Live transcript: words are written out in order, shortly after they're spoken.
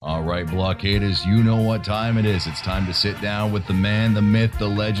right, blockaders, you know what time it is. It's time to sit down with the man, the myth, the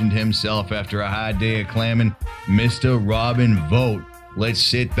legend himself after a hard day of clamming, Mr. Robin Vogt. Let's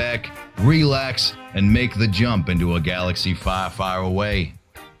sit back, relax, and make the jump into a galaxy far, far away.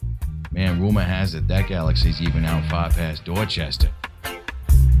 Man, rumor has it that galaxy's even out far past Dorchester.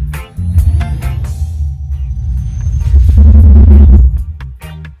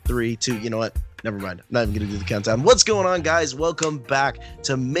 3, 2, you know what? Never mind. I'm not even going to do the countdown. What's going on, guys? Welcome back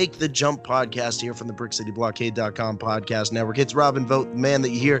to Make the Jump podcast here from the BrickCityBlockade.com podcast network. It's Robin Vogt, the man that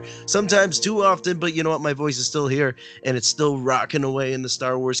you hear sometimes too often, but you know what? My voice is still here, and it's still rocking away in the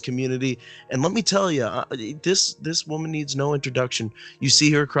Star Wars community. And let me tell you, this woman needs no introduction. You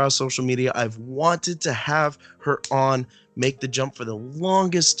see her across social media. I've wanted to have her on Make the Jump for the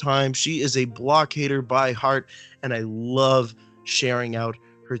longest time. She is a blockader by heart, and I love sharing out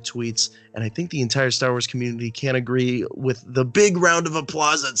her tweets, and I think the entire Star Wars community can agree with the big round of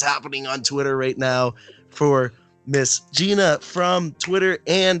applause that's happening on Twitter right now for Miss Gina from Twitter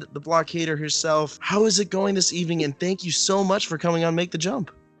and the blockader herself. How is it going this evening? And thank you so much for coming on Make the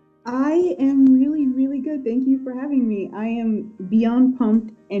Jump. I am really, really good. Thank you for having me. I am beyond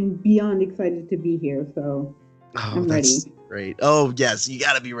pumped and beyond excited to be here, so I'm ready. Great. Oh, yes, you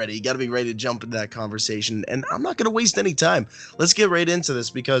got to be ready. You got to be ready to jump into that conversation. And I'm not going to waste any time. Let's get right into this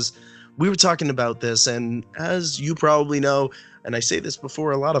because we were talking about this. And as you probably know, and I say this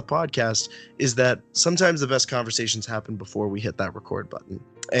before a lot of podcasts, is that sometimes the best conversations happen before we hit that record button.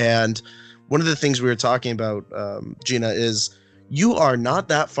 And one of the things we were talking about, Gina, is you are not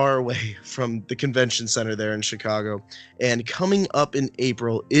that far away from the convention center there in Chicago. And coming up in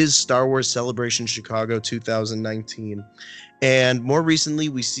April is Star Wars Celebration Chicago 2019. And more recently,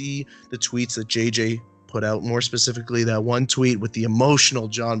 we see the tweets that JJ put out, more specifically that one tweet with the emotional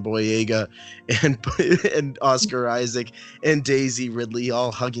John Boyega and Oscar Isaac and Daisy Ridley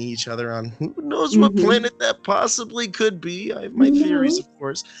all hugging each other on who knows what planet that possibly could be. I have my theories, of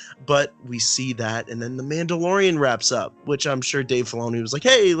course, but we see that, and then The Mandalorian wraps up, which I'm sure Dave Filoni was like,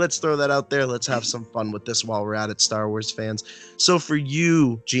 hey, let's throw that out there. Let's have some fun with this while we're at it, Star Wars fans. So for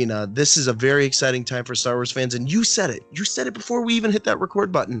you, Gina, this is a very exciting time for Star Wars fans, and you said it before we even hit that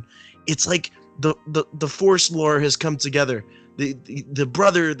record button. It's like the Force lore has come together. The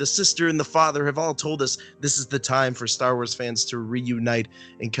brother, the sister, and the father have all told us this is the time for Star Wars fans to reunite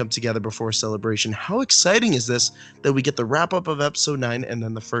and come together before Celebration. How exciting is this that we get the wrap-up of Episode 9 and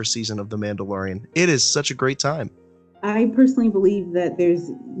then the first season of The Mandalorian? It is such a great time. I personally believe that there's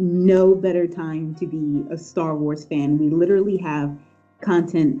no better time to be a Star Wars fan. We literally have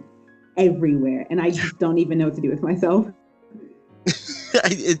content everywhere, and I just don't even know what to do with myself.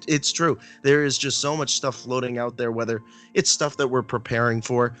 It's true. There is just so much stuff floating out there, whether it's stuff that we're preparing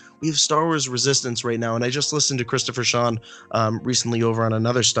for. We have Star Wars Resistance right now, and I just listened to Christopher Sean recently over on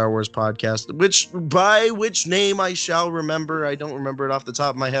another Star Wars podcast, which name I shall remember. I don't remember it off the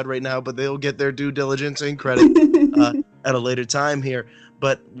top of my head right now, but they'll get their due diligence and credit at a later time here.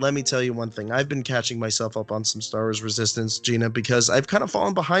 But let me tell you one thing. I've been catching myself up on some Star Wars Resistance, Gina, because I've kind of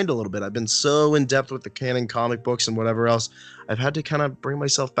fallen behind a little bit. I've been so in depth with the canon comic books and whatever else. I've had to kind of bring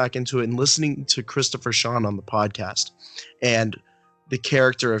myself back into it and listening to Christopher Sean on the podcast and the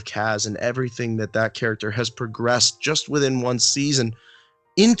character of Kaz and everything that character has progressed just within one season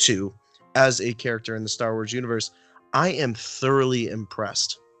into as a character in the Star Wars universe. I am thoroughly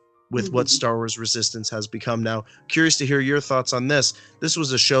impressed with what Star Wars Resistance has become now. Curious to hear your thoughts on this. This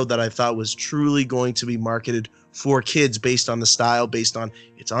was a show that I thought was truly going to be marketed for kids based on the style, based on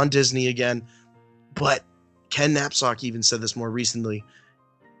it's on Disney again. But Ken Napzok even said this more recently.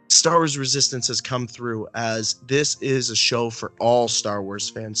 Star Wars Resistance has come through as this is a show for all Star Wars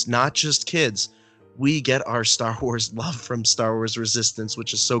fans, not just kids. We get our Star Wars love from Star Wars Resistance,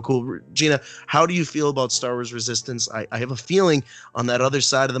 which is so cool. Gina, how do you feel about Star Wars Resistance? I have a feeling on that other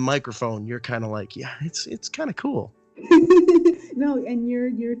side of the microphone, you're kind of like, yeah, it's kind of cool. No, and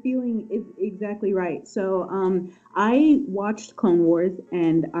your feeling is exactly right. So I watched Clone Wars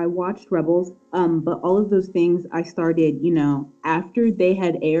and I watched Rebels, but all of those things I started, after they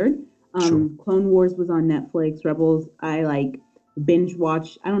had aired. Sure. Clone Wars was on Netflix. Rebels, I binge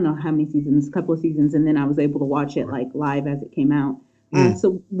watch, I don't know how many seasons, a couple of seasons, and then I was able to watch it live as it came out.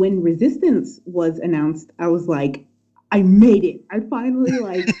 So when Resistance was announced, I was like, I made it. I finally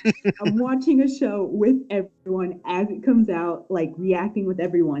I'm watching a show with everyone as it comes out, reacting with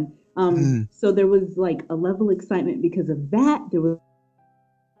everyone. So there was a level of excitement because of that. There was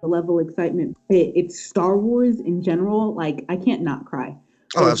a level of excitement. It's Star Wars in general. I can't not cry.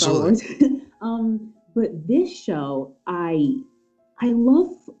 Oh, absolutely. But this show, I love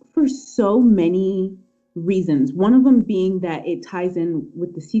for so many reasons. One of them being that it ties in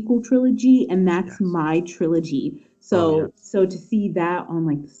with the sequel trilogy, and that's Yes. my trilogy. Oh yeah. So to see that on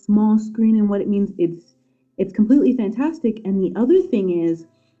like the small screen and what it means, it's completely fantastic. And the other thing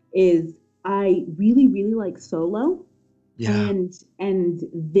is I really really like Solo, Yeah. and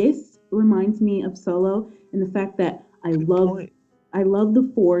this reminds me of Solo and the fact that Good point. I love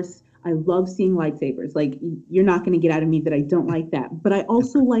the Force. I love seeing lightsabers. Like you're not going to get out of me that I don't like that. But I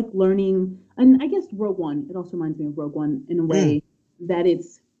also like learning, and I guess Rogue One. It also reminds me of Rogue One in a Mm, way that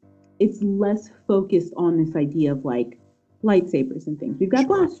it's less focused on this idea of like lightsabers and things. We've got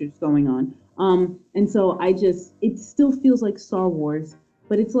sure. blasters going on. And so it still feels like Star Wars,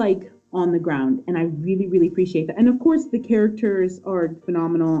 but it's like on the ground. And I really, really appreciate that. And of course, the characters are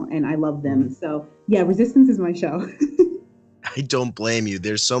phenomenal and I love them. Mhm. So yeah, Resistance is my show. I don't blame you.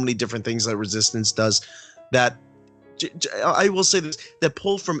 There's so many different things that Resistance does that I will say this, that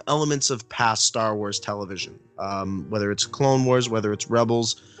pull from elements of past Star Wars television, whether it's Clone Wars, whether it's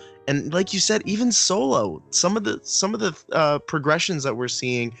Rebels, and like you said, even Solo. Some of the progressions that we're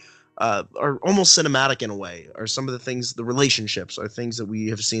seeing are almost cinematic in a way. Or some of the things, the relationships, are things that we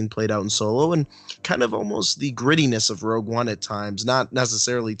have seen played out in Solo, and kind of almost the grittiness of Rogue One at times. Not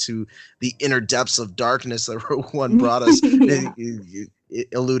necessarily to the inner depths of darkness that Rogue One brought us, Yeah.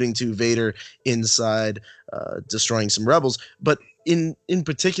 alluding to Vader inside destroying some rebels. But in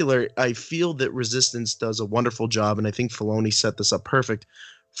particular, I feel that Resistance does a wonderful job, and I think Filoni set this up perfect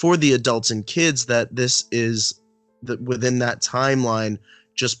for the adults and kids. That this is within that timeline,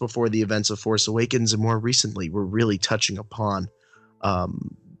 just before the events of Force Awakens, and more recently, we're really touching upon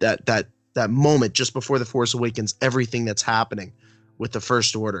that moment just before the Force Awakens, everything that's happening with the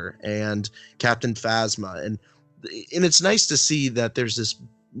First Order and Captain Phasma, and it's nice to see that there's this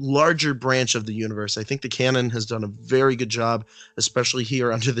larger branch of the universe. I think the canon has done a very good job, especially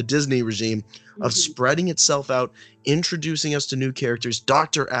here under the Disney regime, of Mhm. spreading itself out, introducing us to new characters,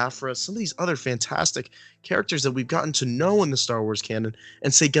 Dr. Aphra, some of these other fantastic characters that we've gotten to know in the Star Wars canon,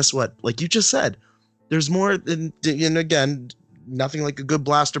 and say, guess what? Like you just said, there's more than, and again, nothing like a good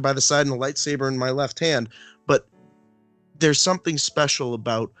blaster by the side and a lightsaber in my left hand, but there's something special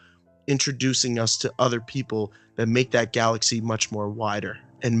about introducing us to other people that make that galaxy much more wider,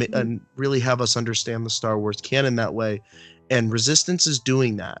 and really have us understand the Star Wars canon that way. And Resistance is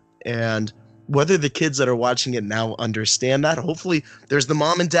doing that. And whether the kids that are watching it now understand that, hopefully there's the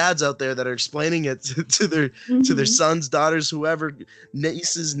mom and dads out there that are explaining it to their Mhm. sons, daughters, whoever,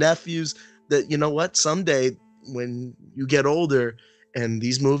 nieces, nephews, that you know what, someday when you get older and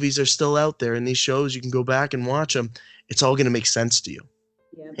these movies are still out there and these shows, you can go back and watch them, it's all going to make sense to you,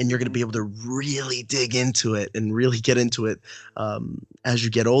 Yep, and you're going to be able exactly. to really dig into it and really get into it as you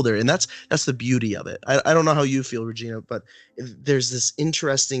get older. And that's the beauty of it. I don't know how you feel, Regina, but there's this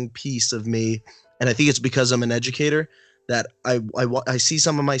interesting piece of me, and I think it's because I'm an educator, that I see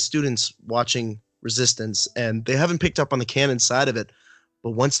some of my students watching Resistance and they haven't picked up on the canon side of it,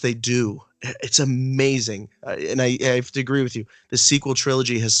 but once they do, it's amazing. And I have to agree with you, the sequel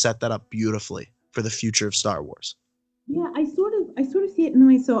trilogy has set that up beautifully for the future of Star Wars. Yeah, I sort of see it in a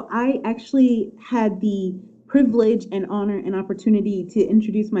way. So I actually had the privilege and honor and opportunity to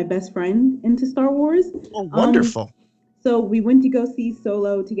introduce my best friend into Star Wars. Oh, Um, wonderful. so we went to go see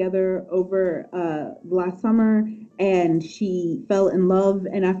Solo together over last summer, and she fell in love.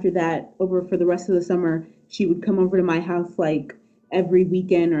 And after that, over for the rest of the summer, she would come over to my house like every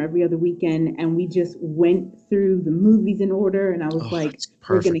weekend or every other weekend, and we just went through the movies in order. And I was Oh, like, that's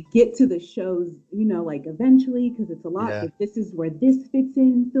we're gonna perfect. get to the shows, like eventually, because it's a lot. Yeah. But this is where this fits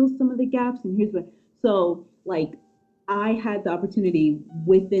in, fill some of the gaps, and here's what. So like I had the opportunity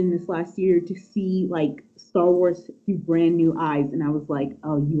within this last year to see like Star Wars through brand new eyes, and I was like,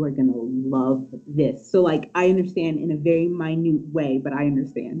 "Oh, you are gonna love this." So like, I understand in a very minute way, but I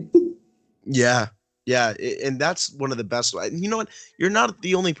understand. Yeah. Yeah. And that's one of the best. You know what? You're not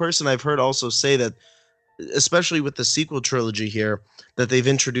the only person I've heard also say that, especially with the sequel trilogy here, that they've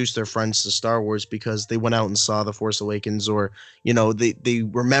introduced their friends to Star Wars because they went out and saw The Force Awakens, or, they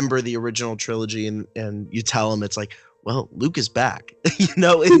remember the original trilogy, and you tell them, it's like, well, Luke is back.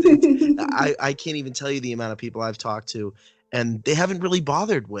 I can't even tell you the amount of people I've talked to, and they haven't really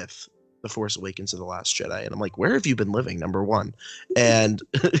bothered with The Force Awakens or The Last Jedi. And I'm like, where have you been living? Number one. And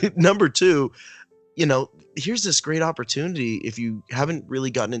number two, here's this great opportunity. If you haven't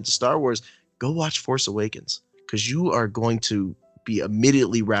really gotten into Star Wars, go watch Force Awakens, because you are going to be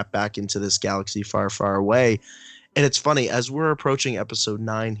immediately wrapped back into this galaxy far, far away. And it's funny, as we're approaching episode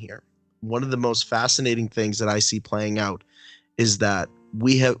 9 here, one of the most fascinating things that I see playing out is that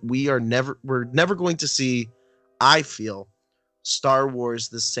we're never going to see, I feel, Star Wars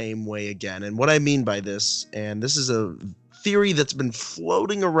the same way again. And what I mean by this, and this is a theory that's been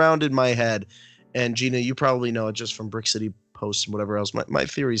floating around in my head, and Gina, you probably know it just from Brick City posts and whatever else. My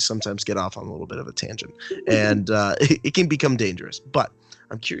theories sometimes get off on a little bit of a tangent, and it can become dangerous. But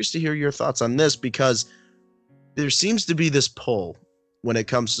I'm curious to hear your thoughts on this, because there seems to be this pull when it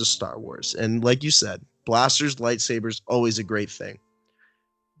comes to Star Wars. And like you said, blasters, lightsabers, always a great thing.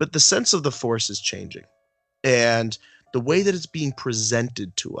 But the sense of the Force is changing. And the way that it's being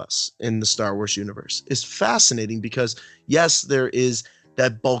presented to us in the Star Wars universe is fascinating, because yes, there is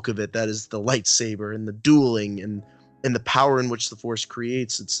that bulk of it, that is the lightsaber and the dueling and the power in which the Force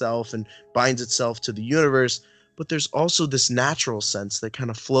creates itself and binds itself to the universe. But there's also this natural sense that kind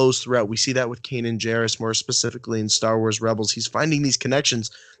of flows throughout. We see that with Kanan Jarrus, more specifically in Star Wars Rebels. He's finding these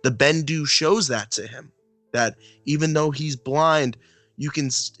connections. The Bendu shows that to him, that even though he's blind,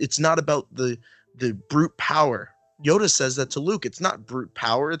 it's not about the brute power. Yoda says that to Luke. It's not brute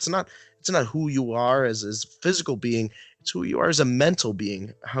power. It's not who you are as a physical being. It's who you are as a mental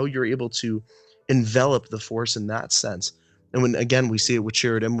being, how you're able to envelop the Force in that sense. And when, again, we see it with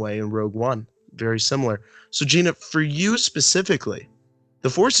Chirrut Imwe in Rogue One, very similar. So Gina, for you specifically, the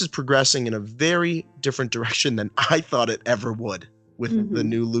Force is progressing in a very different direction than I thought it ever would with the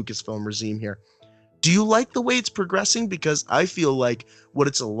new Lucasfilm regime here. Do you like the way it's progressing? Because I feel like what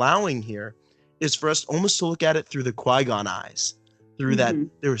it's allowing here is for us almost to look at it through the Qui-Gon eyes, through that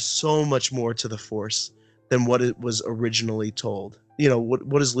there is so much more to the Force than what it was originally told. You know, what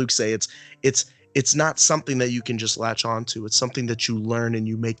does Luke say? It's not something that you can just latch onto. It's something that you learn and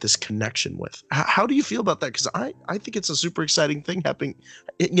you make this connection with. How do you feel about that? Because I think it's a super exciting thing happening,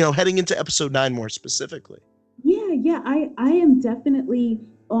 heading into episode 9 more specifically. Yeah, I am definitely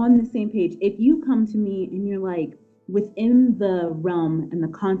on the same page. If you come to me and you're like, within the realm and the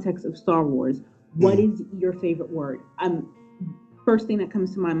context of Star Wars, what is your favorite word? First thing that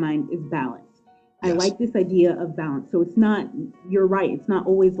comes to my mind is balance. Yes. I like this idea of balance. So it's not, you're right, it's not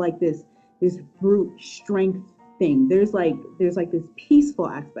always like this brute strength thing. There's like this peaceful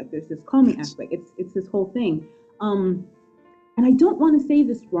aspect, there's this calming aspect. It's this whole thing. And I don't want to say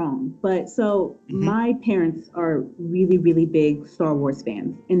this wrong, but so my parents are really, really big Star Wars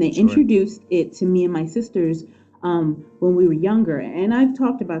fans, and they introduced it to me and my sisters when we were younger. And I've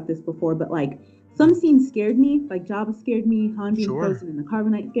talked about this before, but like some scenes scared me, like Jabba scared me, Han being frozen in the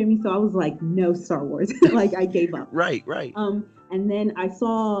carbonite scared me. So I was like, no Star Wars. Like I gave up. Right. And then I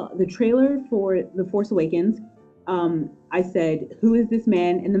saw the trailer for The Force Awakens. I said, who is this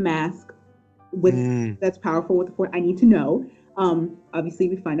man in the mask that's powerful with the Force? I need to know. Obviously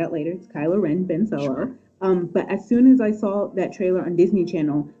we find out later it's Kylo Ren, Ben Solo. But as soon as I saw that trailer on Disney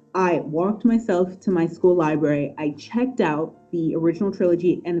Channel, I walked myself to my school library. I checked out the original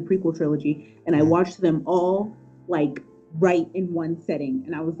trilogy and the prequel trilogy, and I watched them all like right in one setting.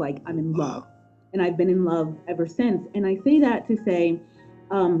 And I was like, I'm in love. And I've been in love ever since. And I say that to say,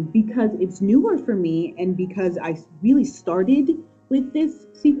 because it's newer for me and because I really started with this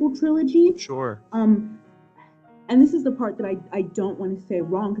sequel trilogy. And this is the part that I don't want to say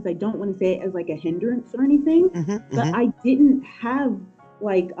wrong, because I don't want to say it as like a hindrance or anything. But I didn't have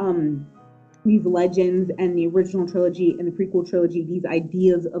like these legends and the original trilogy and the prequel trilogy, these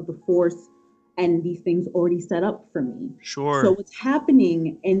ideas of the Force and these things already set up for me. So what's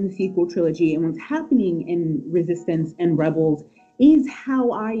happening in the sequel trilogy and what's happening in Resistance and Rebels is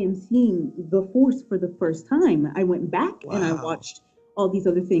how I am seeing the Force for the first time. I went back and I watched all these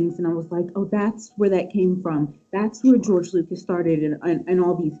other things, and I was like, oh, that's where that came from. That's where George Lucas started and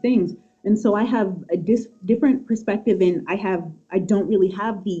all these things. And so I have a different perspective, and I don't really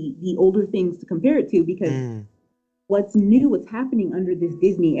have the older things to compare it to, because what's new, what's happening under this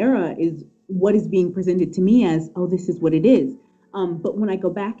Disney era is what is being presented to me as, oh, this is what it is. But when I go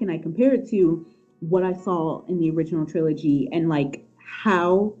back and I compare it to what I saw in the original trilogy and like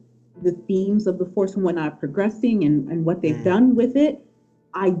how the themes of the Force and whatnot are progressing and what they've done with it,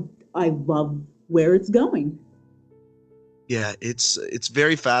 I love where it's going. Yeah, it's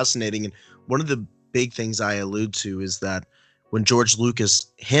very fascinating. And one of the big things I allude to is that when George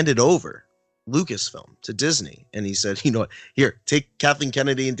Lucas handed over Lucasfilm to Disney, and he said, you know what, here, take Kathleen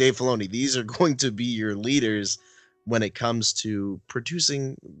Kennedy and Dave Filoni. These are going to be your leaders when it comes to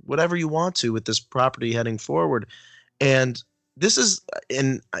producing whatever you want to with this property heading forward. And this is,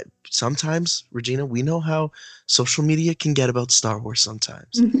 and sometimes, Regina, we know how social media can get about Star Wars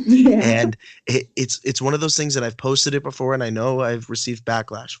sometimes. And it's one of those things that I've posted it before, and I know I've received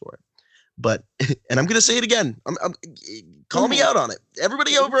backlash for it. But, and I'm going to say it again, call me out on it.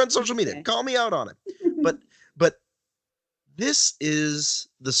 Everybody over on social media, call me out on it. But this is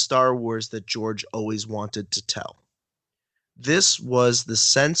the Star Wars that George always wanted to tell. This was the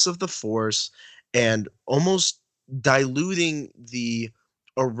sense of the Force and almost diluting the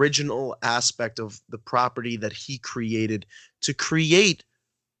original aspect of the property that he created to create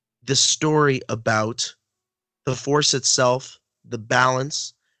the story about the Force itself, the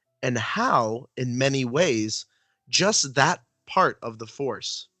balance, and how, in many ways, just that part of the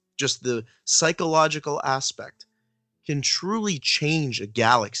Force, just the psychological aspect, can truly change a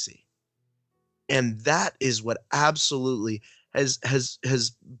galaxy. And that is what absolutely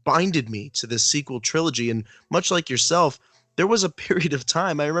has binded me to this sequel trilogy. And much like yourself, there was a period of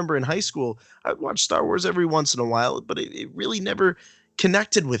time, I remember in high school, I would watch Star Wars every once in a while, but it really never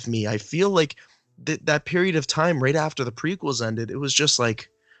connected with me. I feel like that period of time right after the prequels ended, it was just like,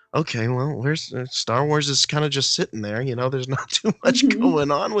 okay, well, where's Star Wars is kind of just sitting there, there's not too much going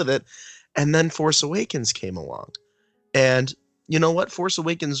on with it. And then Force Awakens came along. And you know what? Force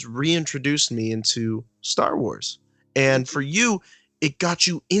Awakens reintroduced me into Star Wars. And for you, it got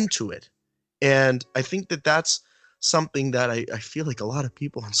you into it. And I think that that's something that I feel like a lot of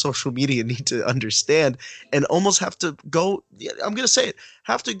people on social media need to understand and almost have to go, I'm going to say it,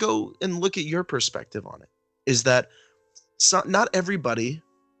 have to go and look at your perspective on it. Is that not everybody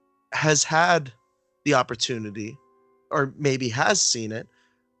has had the opportunity or maybe has seen it,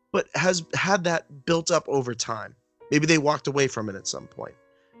 but has had that built up over time. Maybe they walked away from it at some point.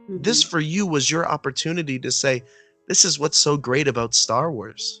 This for you was your opportunity to say, this is what's so great about Star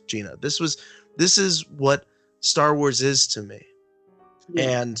Wars, Gina. This is what Star Wars is to me.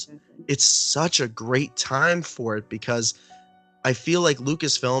 Yeah, and it's such a great time for it because I feel like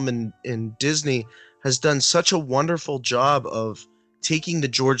Lucasfilm and Disney has done such a wonderful job of taking the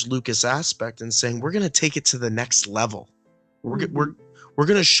George Lucas aspect and saying, we're going to take it to the next level. We're going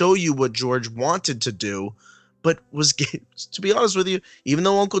to show you what George wanted to do, but to be honest with you, even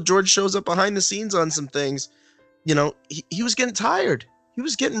though Uncle George shows up behind the scenes on some things, he was getting tired. He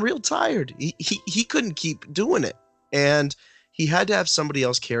was getting real tired. He couldn't keep doing it. And he had to have somebody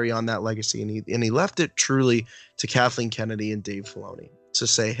else carry on that legacy. And he left it truly to Kathleen Kennedy and Dave Filoni to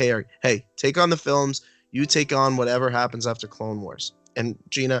say, hey, take on the films. You take on whatever happens after Clone Wars. And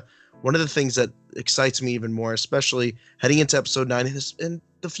Gina, one of the things that excites me even more, especially heading into episode 9 and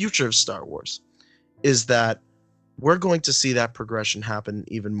the future of Star Wars, is that we're going to see that progression happen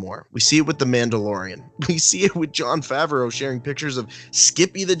even more. We see it with The Mandalorian. We see it with Jon Favreau sharing pictures of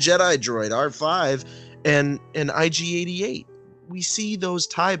Skippy the Jedi droid, R5, and IG-88. We see those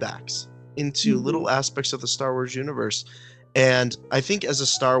tiebacks into little aspects of the Star Wars universe. And I think as a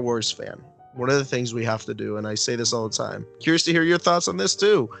Star Wars fan, one of the things we have to do, and I say this all the time, curious to hear your thoughts on this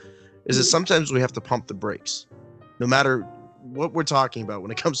too, is that sometimes we have to pump the brakes, no matter what we're talking about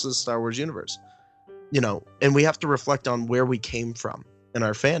when it comes to the Star Wars universe. And we have to reflect on where we came from in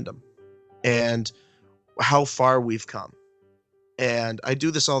our fandom and how far we've come. And I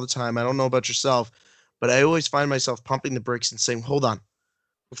do this all the time. I don't know about yourself, but I always find myself pumping the brakes and saying, hold on,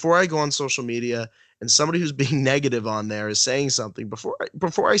 before I go on social media and somebody who's being negative on there is saying something,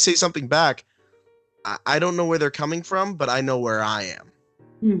 before I say something back, I don't know where they're coming from, but I know where I am.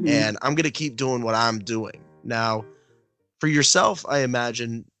 And I'm going to keep doing what I'm doing. Now, for yourself, I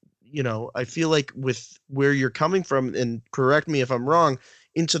imagine, I feel like with where you're coming from, and correct me if I'm wrong,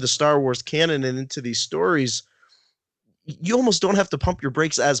 into the Star Wars canon and into these stories, you almost don't have to pump your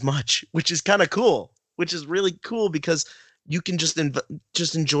brakes as much, which is kind of cool, which is really cool because you can just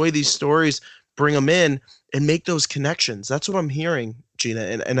enjoy these stories, bring them in, and make those connections. That's what I'm hearing, Gina,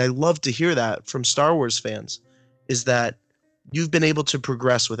 and I love to hear that from Star Wars fans, is that you've been able to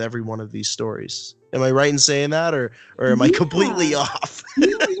progress with every one of these stories. Am I right in saying that, or am I completely off?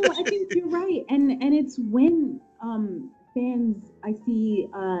 No, I think you're right, and it's when fans I see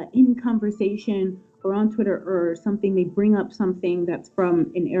in conversation or on Twitter or something, they bring up something that's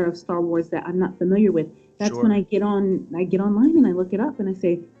from an era of Star Wars that I'm not familiar with. That's when I get online and I look it up and I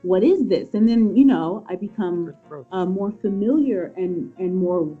say, what is this? And then, I become more familiar and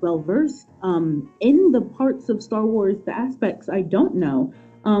more well-versed in the parts of Star Wars, the aspects I don't know.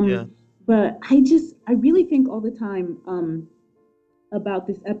 But I really think all the time about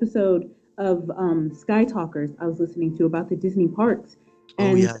this episode of Sky Talkers I was listening to about the Disney parks.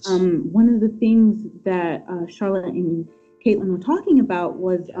 And one of the things that Charlotte and Caitlin were talking about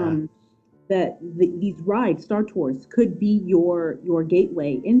was that these rides, Star Tours, could be your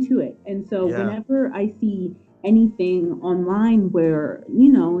gateway into it. And so whenever I see anything online where,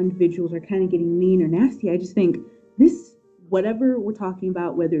 individuals are kind of getting mean or nasty, I just think this, whatever we're talking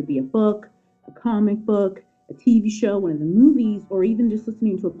about, whether it be a book, a comic book, a TV show, one of the movies, or even just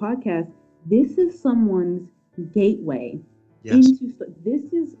listening to a podcast, this is someone's gateway into, this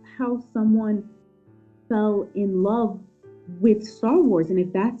is how someone fell in love with Star Wars. And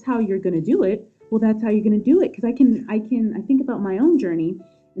if that's how you're going to do it, well, that's how you're going to do it. Because I think about my own journey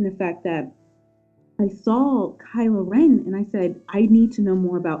and the fact that I saw Kylo Ren and I said, I need to know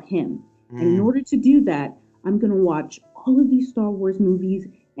more about him. And in order to do that, I'm going to watch all of these Star Wars movies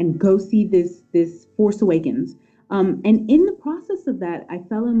and go see this Force Awakens. And in the process of that, I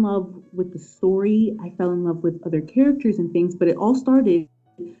fell in love with the story. I fell in love with other characters and things, but it all started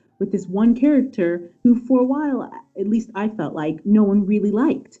with this one character who, for a while, at least I felt like no one really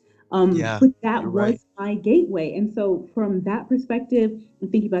liked. But that was right. my gateway. And so, from that perspective,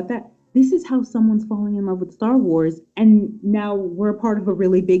 and thinking about that, this is how someone's falling in love with Star Wars, and now we're a part of a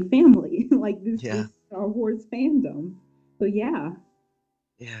really big family, like Yeah. this Star Wars fandom. So yeah.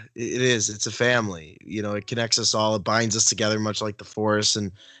 Yeah, it is. It's a family. You know, it connects us all. It binds us together, much like the Force,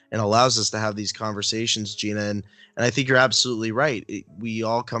 and allows us to have these conversations, Gina. And I think you're absolutely right. We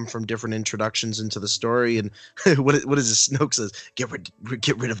all come from different introductions into the story. And what is this? Snoke says, get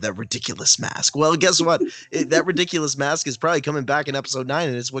rid of that ridiculous mask. Well, guess what? That ridiculous mask is probably coming back in Episode 9,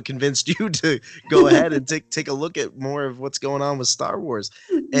 and it's what convinced you to go ahead and take a look at more of what's going on with Star Wars.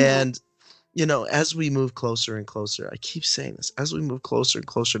 Yeah. And you know, as we move closer and closer, I keep saying this, as we move closer and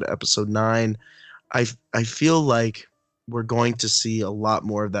closer to Episode 9, I feel like we're going to see a lot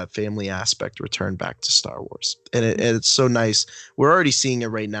more of that family aspect return back to Star Wars. And it's so nice. We're already seeing it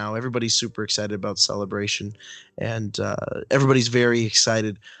right now. Everybody's super excited about Celebration, and everybody's very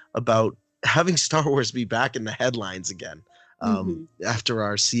excited about having Star Wars be back in the headlines again. After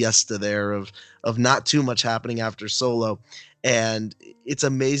our siesta there of not too much happening after Solo. And it's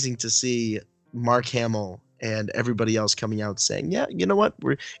amazing to see Mark Hamill and everybody else coming out saying, yeah, you know what?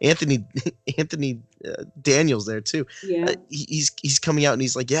 We're Anthony Daniels there too. Yeah. He's coming out and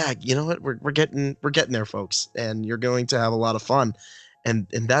he's like, yeah, you know what? We're getting there, folks, and you're going to have a lot of fun. And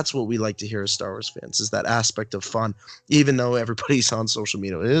that's what we like to hear as Star Wars fans, is that aspect of fun, even though everybody's on social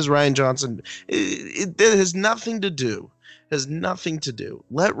media. It is Rian Johnson. It has nothing to do.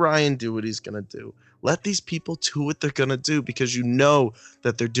 Let Ryan do what he's going to do. Let these people do what they're going to do, because you know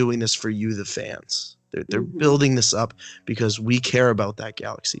that they're doing this for you, the fans. They're building this up because we care about that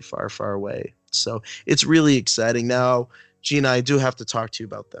galaxy far, far away. So it's really exciting. Now, Gina, I do have to talk to you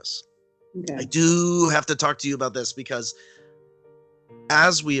about this. Okay. I do have to talk to you about this because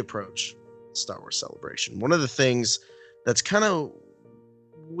as we approach Star Wars Celebration, one of the things that's kind of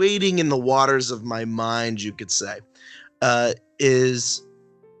waiting in the waters of my mind, you could say, is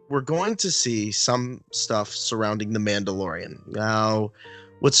we're going to see some stuff surrounding The Mandalorian. Now,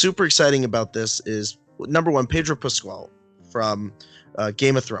 what's super exciting about this is, number one, Pedro Pascal from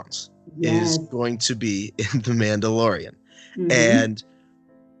Game of Thrones is going to be in The Mandalorian. And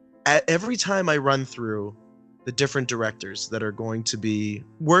every time I run through the different directors that are going to be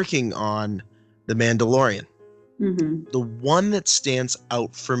working on The Mandalorian, the one that stands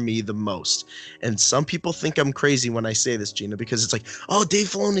out for me the most, and some people think I'm crazy when I say this, Gina, because it's like, oh, Dave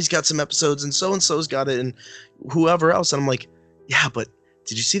Filoni's got some episodes and so-and-so's got it and whoever else. And I'm like, yeah, but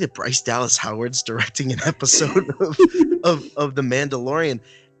did you see that Bryce Dallas Howard's directing an episode of The Mandalorian?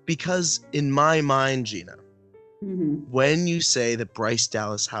 Because in my mind, Gina, when you say that Bryce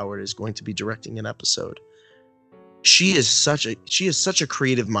Dallas Howard is going to be directing an episode, she is such a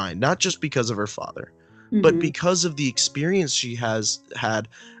creative mind, not just because of her father, but because of the experience she has had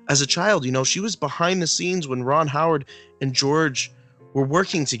as a child. You know, she was behind the scenes when Ron Howard and George were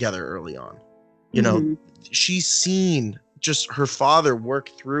working together early on. You know, she's seen just her father work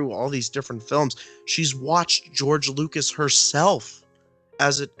through all these different films. She's watched George Lucas herself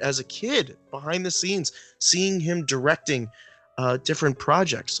as a kid behind the scenes, seeing him directing different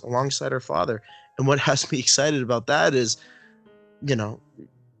projects alongside her father. And what has me excited about that is, you know,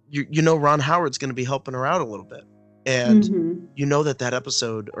 you know Ron Howard's going to be helping her out a little bit. And you know that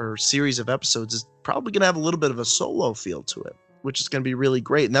episode or series of episodes is probably going to have a little bit of a solo feel to it, which is going to be really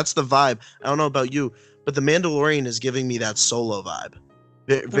great. And that's the vibe. I don't know about you, but The Mandalorian is giving me that solo vibe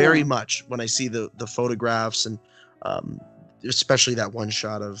very much when I see the photographs, and especially that one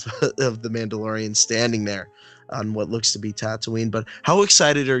shot of The Mandalorian standing there on what looks to be Tatooine. But how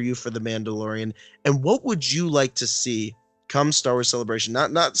excited are you for The Mandalorian? And what would you like to see come Star Wars Celebration?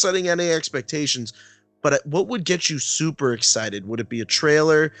 Not setting any expectations, but what would get you super excited? Would it be a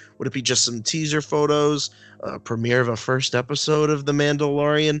trailer? Would it be just some teaser photos? A premiere of a first episode of The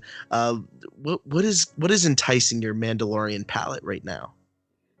Mandalorian? What is enticing your Mandalorian palette right now?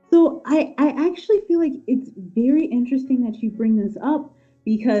 So I actually feel like it's very interesting that you bring this up,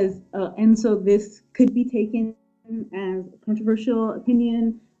 because and so this could be taken as a controversial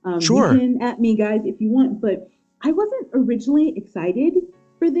opinion. Sure. You can at me, guys, if you want, but I wasn't originally excited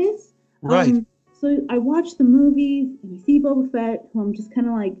for this. Right. So I watch the movies and I see Boba Fett, who I'm just kind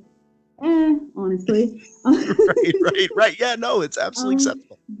of like, honestly. Right. Yeah, no, it's absolutely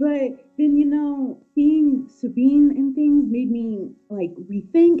acceptable. But then, seeing Sabine and things made me like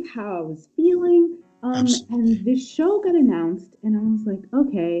rethink how I was feeling. Absolutely. And this show got announced, and I was like,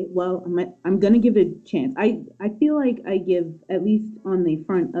 okay, well, I'm gonna give it a chance. I feel like I give at least on the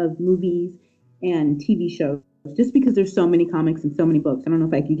front of movies and TV shows, just because there's so many comics and so many books. I don't know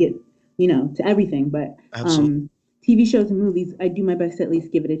if I could get to everything, but Absolutely. TV shows and movies, I do my best to at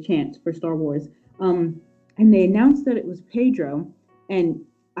least give it a chance for Star Wars. And they announced that it was Pedro, and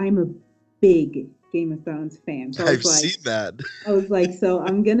I'm a big Game of Thrones fan. So I've seen that. I was like, so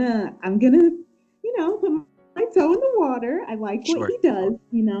I'm gonna, put my toe in the water. I like what Sure. he does,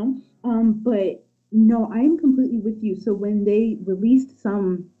 but no, I am completely with you. So when they released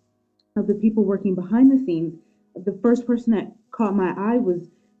some of the people working behind the scenes, the first person that caught my eye was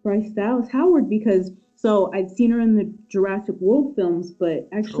Bryce Dallas Howard, because so I'd seen her in the Jurassic World films, but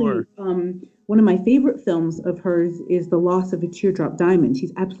actually, Sure. one of my favorite films of hers is The Loss of a Teardrop Diamond.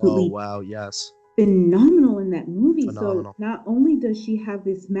 She's Oh, absolutely wow. Yes. phenomenal in that movie. So Phenomenal. not only does she have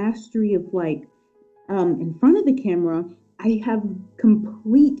this mastery of like in front of the camera, I have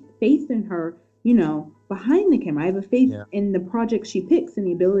complete faith in her, behind the camera. I have a faith Yeah. in the projects she picks and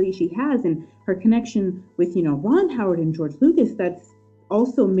the ability she has and her connection with, Ron Howard and George Lucas. That's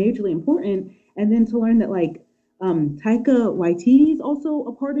also majorly important. And then to learn that like Taika Waititi is also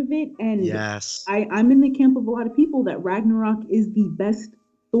a part of it. And Yes. I'm in the camp of a lot of people that Ragnarok is the best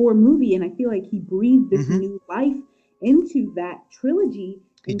Thor movie. And I feel like he breathed this Mhm. new life into that trilogy.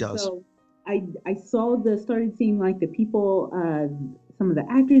 He And does. so I started seeing like the people, some of the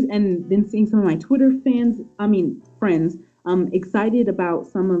actors, and then seeing some of my Twitter friends, excited about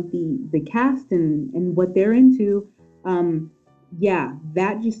some of the cast and what they're into. Yeah,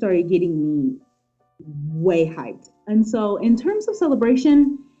 that just started getting me way hyped. And so in terms of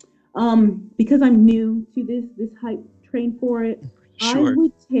celebration, because I'm new to this hype train for it, I Sure.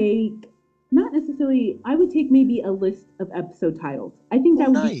 would take not necessarily. I would take maybe a list of episode titles. I think Oh,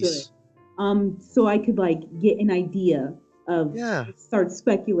 that would be good. nice. So I could like get an idea of Yeah. start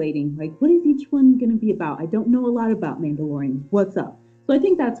speculating like what is each one going to be about. I don't know a lot about Mandalorian. What's up? So I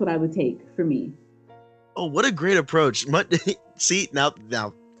think that's what I would take for me. Oh, what a great approach. See, now,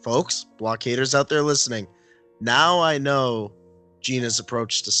 folks, blockaders out there listening, now I know Gina's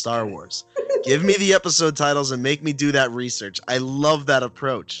approach to Star Wars. Give me the episode titles and make me do that research. I love that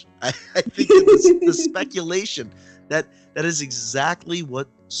approach. I think the speculation, that is exactly what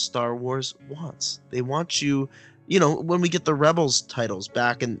Star Wars wants. They want you, when we get the Rebels titles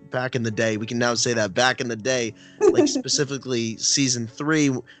back in the day, we can now say that back in the day, like specifically season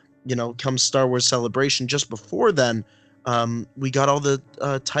 3, comes Star Wars Celebration. Just before then, we got all the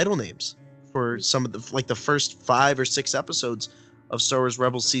title names for some of the first 5 or 6 episodes of Star Wars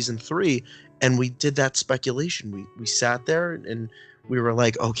Rebels season 3, and we did that speculation. We sat there and we were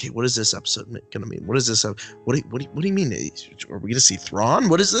like, okay, what is this episode gonna mean? What is this? What do you mean? Are we gonna see Thrawn?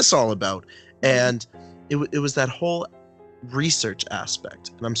 What is this all about? And it was that whole research aspect,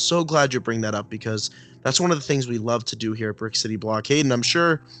 and I'm so glad you bring that up, because that's one of the things we love to do here at Brick City Blockade, and I'm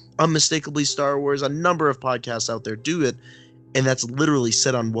sure Unmistakably Star Wars, a number of podcasts out there do it, and that's literally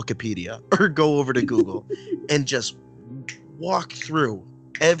sit on Wikipedia or go over to Google and just walk through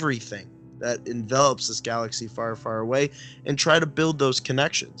everything that envelops this galaxy far, far away and try to build those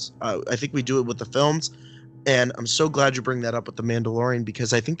connections. I think we do it with the films, and I'm so glad you bring that up with The Mandalorian,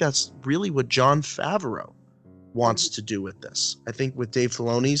 because I think that's really what Jon Favreau wants to do with this. I think with Dave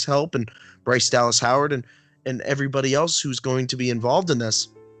Filoni's help and Bryce Dallas Howard and everybody else who's going to be involved in this,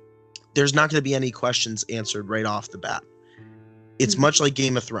 there's not going to be any questions answered right off the bat. It's much like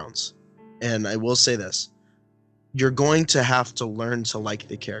Game of Thrones. And I will say this, you're going to have to learn to like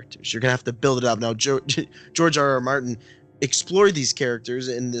the characters. You're going to have to build it up. Now, George R.R. Martin explored these characters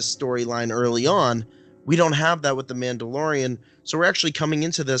in this storyline early on. We don't have that with The Mandalorian. So we're actually coming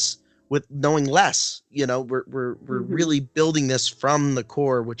into this with knowing less. We're really building this from the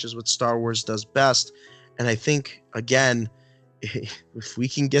core, which is what Star Wars does best. And I think, again, if we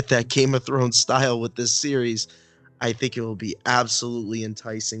can get that Game of Thrones style with this series, I think it will be absolutely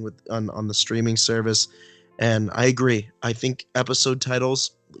enticing on the streaming service. And I agree. I think episode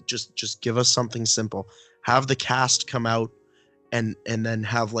titles, just give us something simple. Have the cast come out and then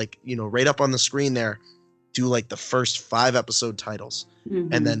have right up on the screen there, do like the first 5 episode titles,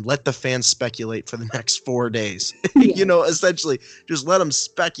 and then let the fans speculate for the next 4 days. Yeah. Essentially just let them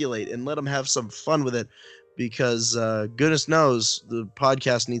speculate and let them have some fun with it. because goodness knows the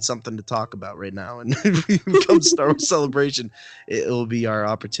podcast needs something to talk about right now. And if we become Star Wars Celebration, it will be our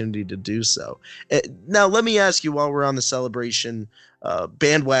opportunity to do so. Now, let me ask you, while we're on the Celebration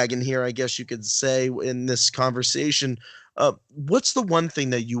bandwagon here, I guess you could say, in this conversation, what's the one thing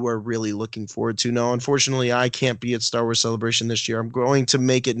that you are really looking forward to? Now, unfortunately, I can't be at Star Wars Celebration this year. I'm going to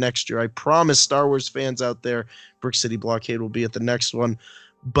make it next year. I promise Star Wars fans out there, Brick City Blockade will be at the next one.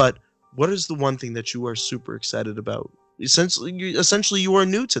 But what is the one thing that you are super excited about? Essentially, you are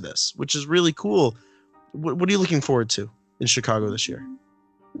new to this, which is really cool. What are you looking forward to in Chicago this year?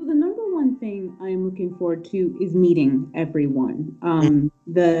 Well, the number one thing I'm looking forward to is meeting everyone.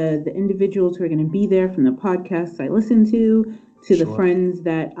 The individuals who are going to be there, from the podcasts I listen to the friends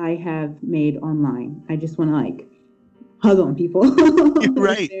that I have made online. I just want to like hug on people.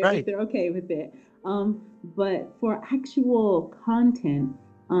 Right. If they're okay with it. But for actual content,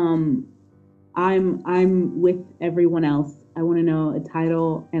 I'm with everyone else. I want to know a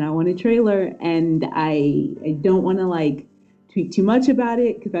title and I want a trailer, and I don't want to like tweet too much about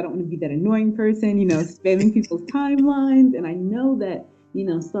it because I don't want to be that annoying person, spamming people's timelines. And I know that,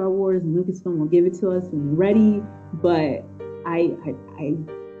 Star Wars and Lucasfilm will give it to us when we're ready, but I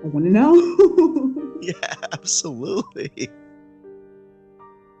want to know. Yeah, absolutely.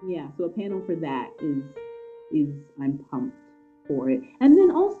 Yeah, so a panel for that is I'm pumped for it. And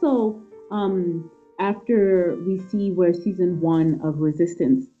then also, after we see where season 1 of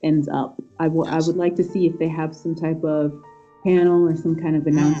Resistance ends up, I would like to see if they have some type of panel or some kind of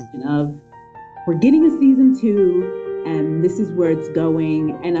announcement of, we're getting a season 2 and this is where it's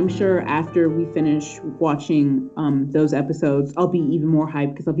going. And I'm sure after we finish watching those episodes, I'll be even more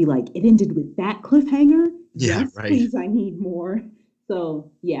hyped because I'll be like, it ended with that cliffhanger? Yeah, yes, right. Please, I need more. So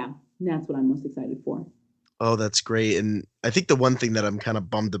yeah, that's what I'm most excited for. Oh, that's great. And I think the one thing that I'm kind of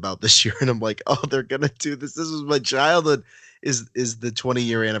bummed about this year, and I'm like, oh, they're going to do this. This was my childhood, is the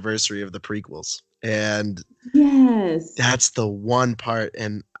 20-year anniversary of the prequels. And yes, that's the one part.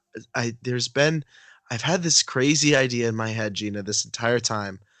 And I've had this crazy idea in my head, Gina, this entire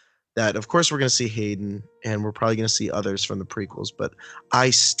time, that of course we're going to see Hayden and we're probably going to see others from the prequels, but I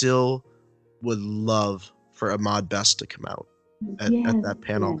still would love for Ahmad Best to come out at that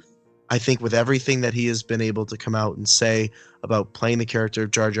panel. Yes. I think with everything that he has been able to come out and say about playing the character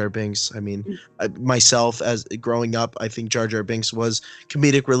of Jar Jar Binks, I mean, myself, as growing up, I think Jar Jar Binks was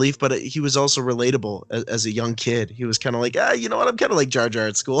comedic relief, but he was also relatable as a young kid. He was kind of like, you know what? I'm kind of like Jar Jar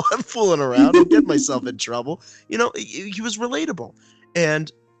at school. I'm fooling around. I'm getting myself in trouble. He was relatable.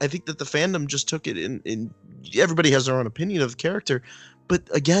 And I think that the fandom just took it in everybody has their own opinion of the character. But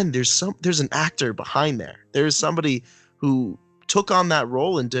again, there's an actor behind there. There's somebody who took on that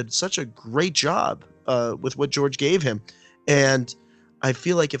role and did such a great job with what George gave him. And I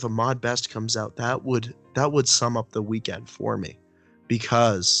feel like if Ahmad Best comes out, that would sum up the weekend for me,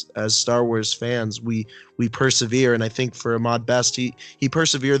 because as Star Wars fans, we persevere. And I think for Ahmad Best, he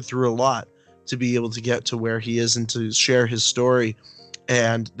persevered through a lot to be able to get to where he is and to share his story.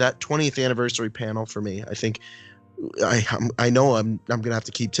 And that 20th anniversary panel for me, I think I know I'm gonna have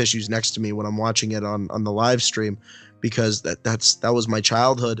to keep tissues next to me when I'm watching it on the live stream, because that was my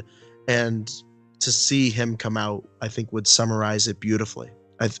childhood, and to see him come out, I think would summarize it beautifully.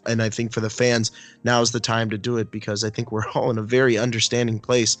 And I think for the fans, now is the time to do it, because I think we're all in a very understanding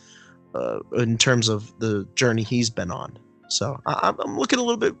place in terms of the journey he's been on. So I'm looking a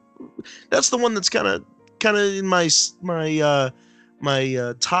little bit. That's the one that's kind of in my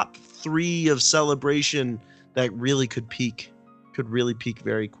top 3 of Celebration that really could really peak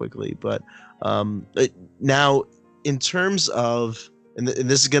very quickly. But now, in terms of, and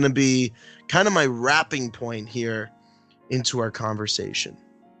this is going to be kind of my wrapping point here into our conversation,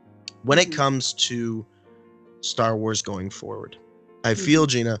 when it comes to Star Wars going forward, I feel,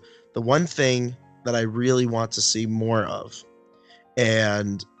 Gina, the one thing that I really want to see more of,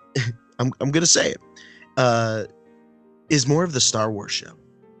 and I'm going to say it, is more of the Star Wars show.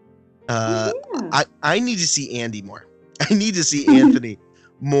 I need to see Andy more. I need to see Anthony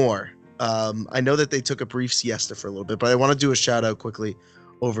more. I know that they took a brief siesta for a little bit, but I want to do a shout out quickly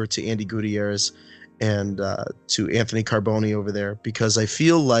over to Andy Gutierrez and to Anthony Carboni over there, because I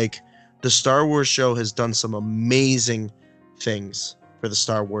feel like the Star Wars show has done some amazing things for the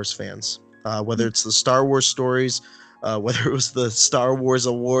Star Wars fans, whether it's the Star Wars stories, whether it was the Star Wars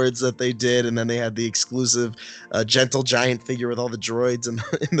awards that they did, and then they had the exclusive Gentle Giant figure with all the droids and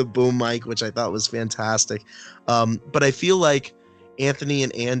the boom mic, which I thought was fantastic. But I feel like Anthony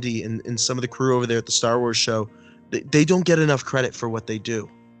and Andy and some of the crew over there at the Star Wars show, they don't get enough credit for what they do.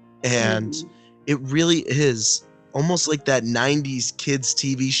 And it really is almost like that 90s kids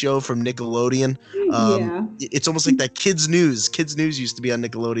TV show from Nickelodeon. Yeah. It's almost like that Kids News. Kids News used to be on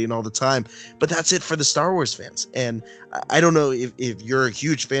Nickelodeon all the time. But that's it for the Star Wars fans. And I don't know if you're a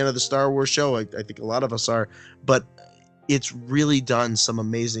huge fan of the Star Wars show. I think a lot of us are. But it's really done some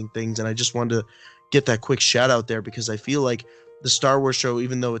amazing things. And I just wanted to get that quick shout out there because I feel like the Star Wars show,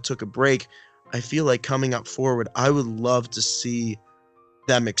 even though it took a break, I feel like coming up forward, I would love to see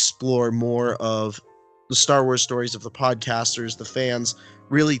them explore more of the Star Wars stories of the podcasters, the fans,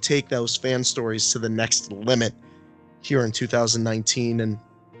 really take those fan stories to the next limit here in 2019 and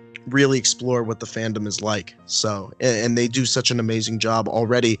really explore what the fandom is like. So, and they do such an amazing job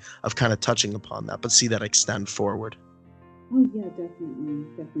already of kind of touching upon that, but see that extend forward. Oh yeah, definitely.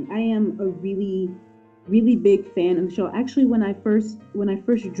 I am a really, really big fan of the show. Actually, when I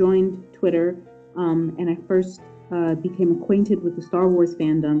first joined Twitter, and I first became acquainted with the Star Wars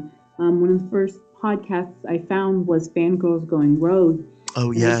fandom, one of the first podcasts I found was Fangirls Going Rogue.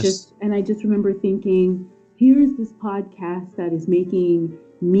 Oh, yes. I just remember thinking, here's this podcast that is making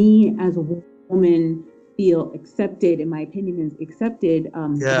me as a woman feel accepted, in my opinion, is accepted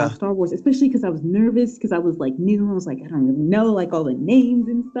about Star Wars, especially because I was nervous, because I was like new. I was like, I don't really know like all the names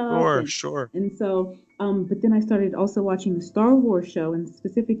and stuff. Sure. And so, but then I started also watching the Star Wars show, and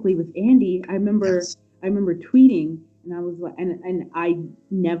specifically with Andy. I remember tweeting, and I was like, and I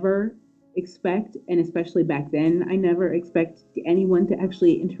never expect, and especially back then, I never expect anyone to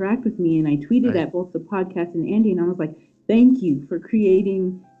actually interact with me. And I tweeted at both the podcast and Andy, and I was like, thank you for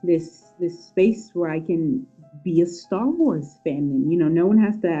creating this space where I can be a Star Wars fan. And, no one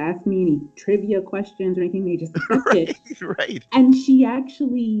has to ask me any trivia questions or anything. They just accept it. Right. And she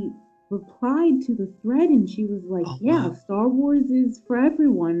actually replied to the thread, and she was like, wow. Star Wars is for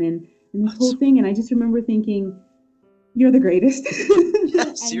everyone. And this whole thing. And I just remember thinking, you're the greatest.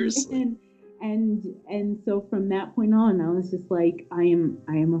 Yeah, seriously. And so from that point on, I was just like, I am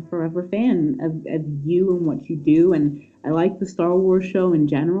a forever fan of you and what you do, and I like the Star Wars show in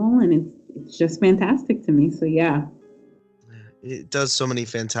general, and it's just fantastic to me. So yeah. It does so many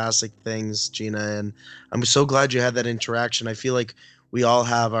fantastic things, Gina, and I'm so glad you had that interaction. I feel like we all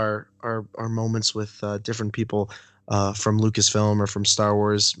have our moments with different people from Lucasfilm or from Star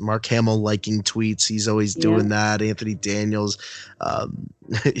Wars. Mark Hamill liking tweets, he's always doing that. Anthony Daniels, Jonas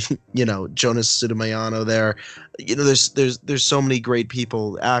Sudamayano there. There's so many great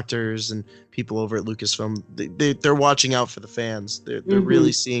people, actors and people over at Lucasfilm. They're watching out for the fans. They're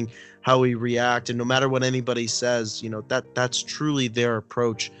really seeing how we react, and no matter what anybody says, that's truly their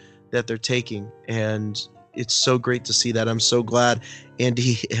approach that they're taking, and it's so great to see that. I'm so glad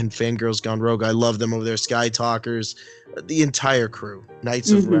Andy and Fangirls Gone Rogue, I love them over there, Sky Talkers, the entire crew,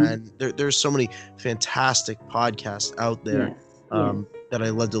 Knights of Ren. There's so many fantastic podcasts out there that I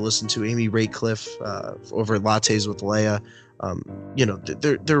love to listen to. Amy Raycliffe over at Lattes with Leia.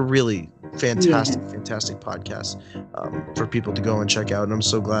 They're really fantastic fantastic podcasts for people to go and check out, and I'm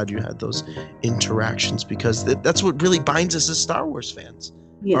so glad you had those interactions, because that's what really binds us as Star Wars fans.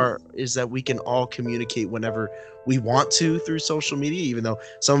 Is that we can all communicate whenever we want to through social media, even though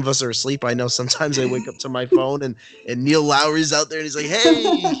some of us are asleep. I know sometimes I wake up to my phone and Neil Lowry's out there and he's like, hey,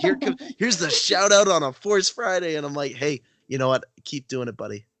 here's the shout out on a Force Friday. And I'm like, hey, you know what? Keep doing it,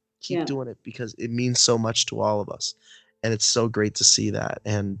 buddy. Keep doing it, because it means so much to all of us. And it's so great to see that.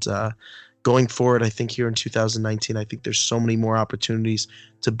 And going forward, I think here in 2019, I think there's so many more opportunities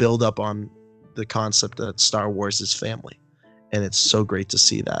to build up on the concept that Star Wars is family. And it's so great to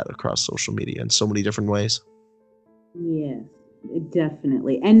see that across social media in so many different ways. Yes,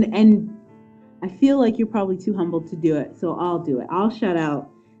 definitely. And I feel like you're probably too humble to do it, so I'll do it. I'll shout out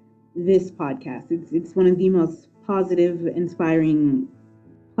this podcast. It's one of the most positive, inspiring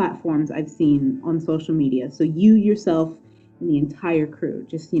platforms I've seen on social media. So you yourself and the entire crew,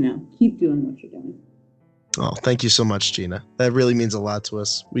 just, keep doing what you're doing. Oh, thank you so much, Gina. That really means a lot to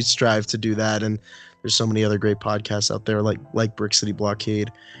us. We strive to do that, and there's so many other great podcasts out there like Brick City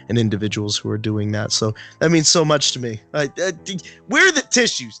Blockade and individuals who are doing that. So that means so much to me. Where are the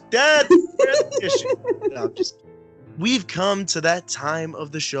tissues? Dad, where are the tissues? No, we've come to that time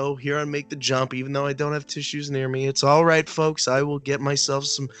of the show here on Make the Jump, even though I don't have tissues near me. It's all right, folks. I will get myself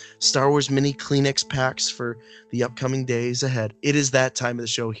some Star Wars mini Kleenex packs for the upcoming days ahead. It is that time of the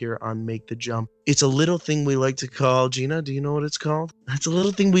show here on Make the Jump. It's a little thing we like to call, Gina, do you know what it's called? It's a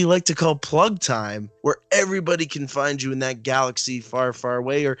little thing we like to call plug time, where everybody can find you in that galaxy far, far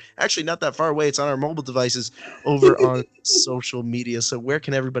away, or actually not that far away. It's on our mobile devices over on social media. So where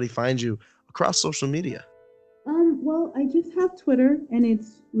can everybody find you across social media? Well, I just have Twitter, and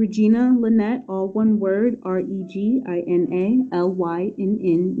it's Regina Lynette, all one word, ReginALYNNETTE.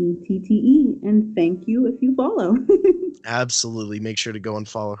 And thank you if you follow. Absolutely. Make sure to go and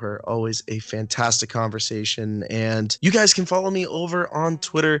follow her. Always a fantastic conversation. And you guys can follow me over on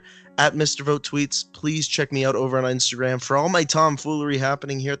Twitter at Mr. Vote Tweets. Please check me out over on Instagram for all my tomfoolery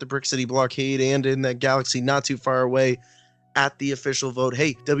happening here at the Brick City Blockade and in that galaxy not too far away at the official vote.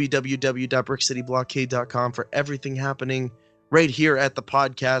 Hey, www.brickcityblockade.com for everything happening right here at the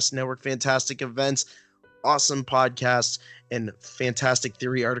podcast network. Fantastic events, awesome podcasts, and fantastic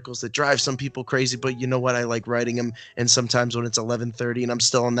theory articles that drive some people crazy, but you know what? I like writing them, and sometimes when it's 11:30 and I'm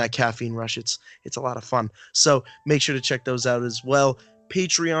still on that caffeine rush, it's a lot of fun. So make sure to check those out as well.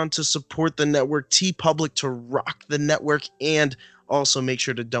 Patreon to support the network, TeePublic to rock the network, and also make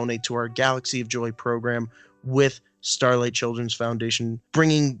sure to donate to our Galaxy of Joy program with Starlight Children's Foundation,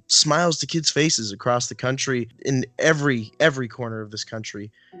 bringing smiles to kids' faces across the country in every corner of this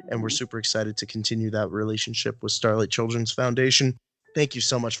country. And we're super excited to continue that relationship with Starlight Children's Foundation. Thank you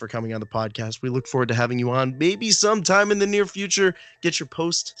so much for coming on the podcast. We look forward to having you on maybe sometime in the near future. Get your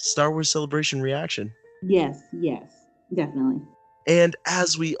post Star Wars Celebration reaction. Yes, definitely. And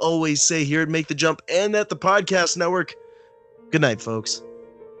as we always say here at Make the Jump and at the Podcast Network, good night, folks.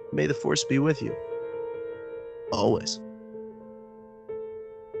 May the Force be with you. Always.